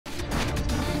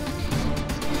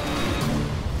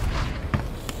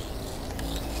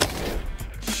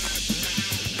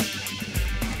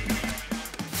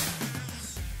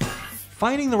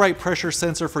Finding the right pressure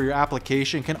sensor for your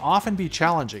application can often be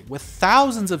challenging, with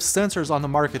thousands of sensors on the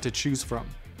market to choose from.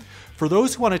 For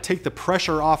those who want to take the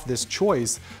pressure off this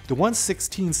choice, the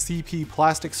 116CP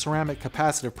plastic ceramic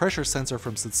capacitive pressure sensor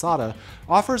from Sensata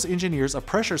offers engineers a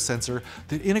pressure sensor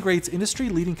that integrates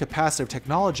industry-leading capacitive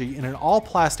technology in an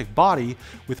all-plastic body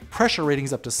with pressure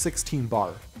ratings up to 16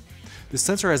 bar. This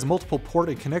sensor has multiple port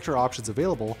and connector options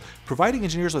available, providing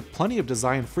engineers with plenty of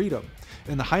design freedom,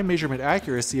 and the high measurement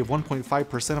accuracy of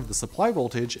 1.5% of the supply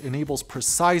voltage enables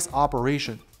precise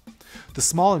operation. The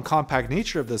small and compact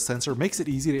nature of this sensor makes it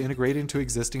easy to integrate into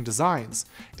existing designs,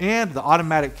 and the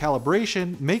automatic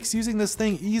calibration makes using this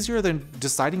thing easier than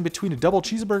deciding between a double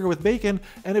cheeseburger with bacon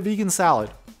and a vegan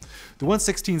salad. The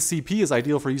 116CP is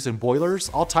ideal for use in boilers,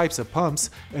 all types of pumps,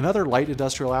 and other light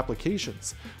industrial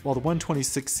applications, while the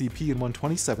 126CP and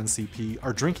 127CP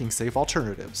are drinking safe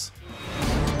alternatives.